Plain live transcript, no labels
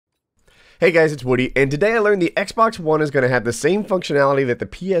Hey guys, it's Woody, and today I learned the Xbox One is going to have the same functionality that the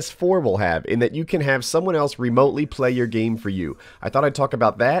PS4 will have, in that you can have someone else remotely play your game for you. I thought I'd talk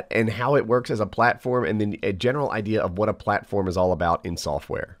about that and how it works as a platform, and then a general idea of what a platform is all about in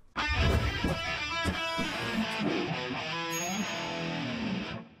software.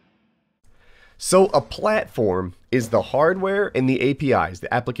 So a platform is the hardware and the APIs,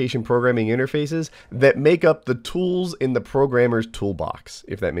 the application programming interfaces, that make up the tools in the programmer's toolbox,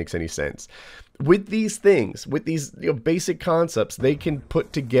 if that makes any sense. With these things, with these basic concepts, they can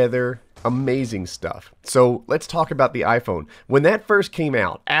put together amazing stuff. So let's talk about the iPhone. When that first came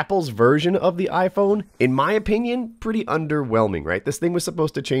out, Apple's version of the iPhone, in my opinion, pretty underwhelming, right? This thing was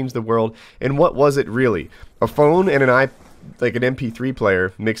supposed to change the world, and what was it really? A phone and like an MP3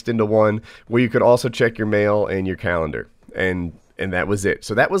 player mixed into one, where you could also check your mail and your calendar, and that was it.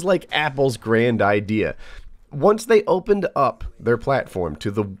 So that was like Apple's grand idea. Once they opened up their platform to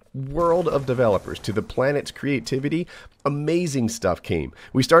the world of developers, to the planet's creativity, amazing stuff came.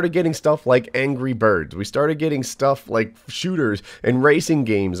 We started getting stuff like Angry Birds. We started getting stuff like shooters and racing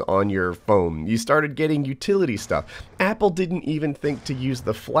games on your phone. You started getting utility stuff. Apple didn't even think to use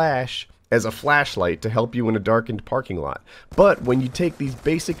the Flash as a flashlight to help you in a darkened parking lot. But when you take these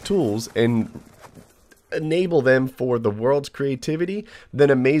basic tools and enable them for the world's creativity, then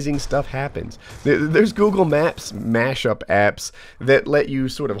amazing stuff happens. There's Google Maps mashup apps that let you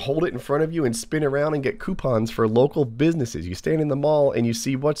sort of hold it in front of you and spin around and get coupons for local businesses. You stand in the mall and you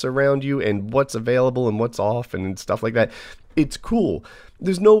see what's around you and what's available and what's off and stuff like that. It's cool.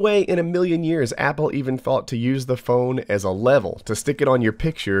 There's no way in a million years Apple even thought to use the phone as a level, to stick it on your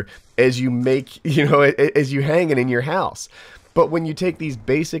picture as you make, as you hang it in your house. But when you take these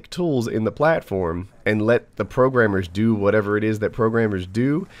basic tools in the platform and let the programmers do whatever it is that programmers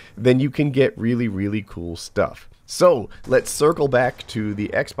do, then you can get really, really cool stuff. So let's circle back to the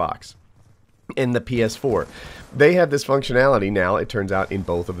Xbox and the PS4. They have this functionality now, it turns out, in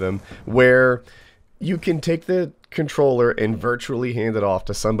both of them, where you can take the controller and virtually hand it off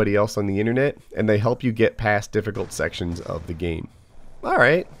to somebody else on the internet, and they help you get past difficult sections of the game. All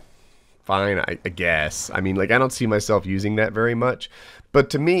right. Fine, I guess. I mean, I don't see myself using that very much. But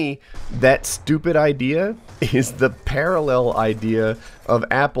to me, that stupid idea is the parallel idea of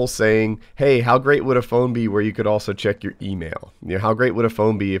Apple saying, hey, how great would a phone be where you could also check your email? How great would a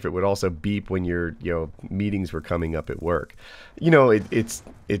phone be if it would also beep when your meetings were coming up at work?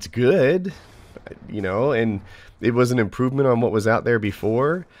 It's good, and it was an improvement on what was out there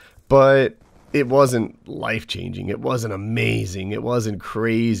before, but it wasn't life-changing. It wasn't amazing. It wasn't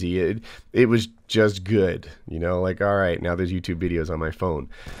crazy. It was just good. All right, now there's YouTube videos on my phone.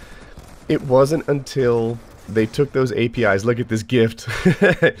 It wasn't until they took those APIs. Look at this gift.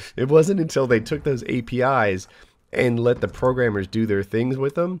 It wasn't until they took those APIs and let the programmers do their things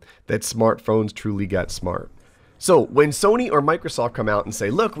with them that smartphones truly got smart. So when Sony or Microsoft come out and say,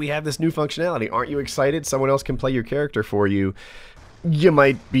 look, we have this new functionality, aren't you excited? Someone else can play your character for you. You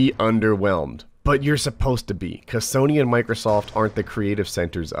might be underwhelmed, but you're supposed to be, because Sony and Microsoft aren't the creative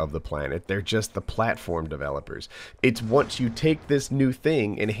centers of the planet. They're just the platform developers. It's once you take this new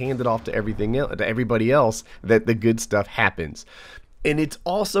thing and hand it off to everybody else that the good stuff happens. And it's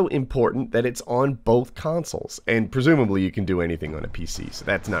also important that it's on both consoles, and presumably you can do anything on a PC, so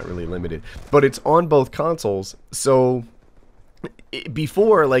that's not really limited. But it's on both consoles, so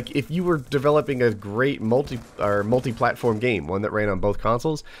before, if you were developing a great multi-platform game, one that ran on both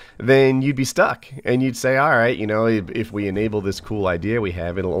consoles, then you'd be stuck, and you'd say, all right, if we enable this cool idea we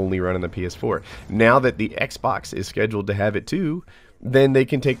have, it'll only run on the PS4. Now that the Xbox is scheduled to have it too, then they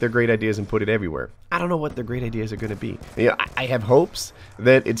can take their great ideas and put it everywhere. I don't know what their great ideas are going to be. I have hopes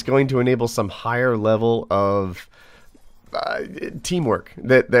that it's going to enable some higher level of teamwork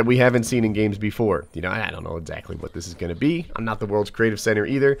that we haven't seen in games before. I don't know exactly what this is going to be. I'm not the world's creative center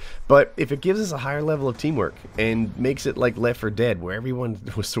either, but if it gives us a higher level of teamwork and makes it like Left 4 Dead, where everyone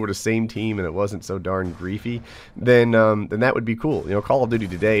was sort of same team and it wasn't so darn griefy, then that would be cool. Call of Duty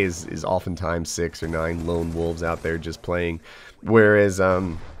today is oftentimes 6 or 9 lone wolves out there just playing, whereas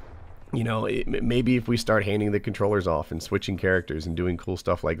maybe if we start handing the controllers off and switching characters and doing cool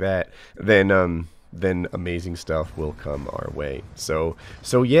stuff like that, then amazing stuff will come our way. So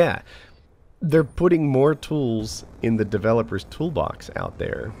yeah, they're putting more tools in the developer's toolbox out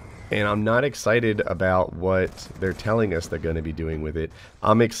there, and I'm not excited about what they're telling us they're going to be doing with it.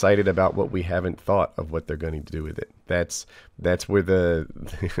 I'm excited about what we haven't thought of what they're going to do with it. That's where the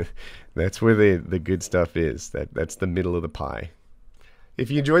that's where the good stuff is. That's the middle of the pie. If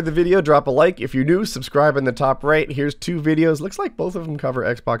you enjoyed the video, drop a like. If you're new, subscribe in the top right. Here's 2 videos. Looks like both of them cover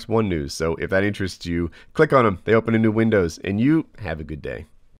Xbox One news. So if that interests you, click on them. They open a new Windows, and you have a good day.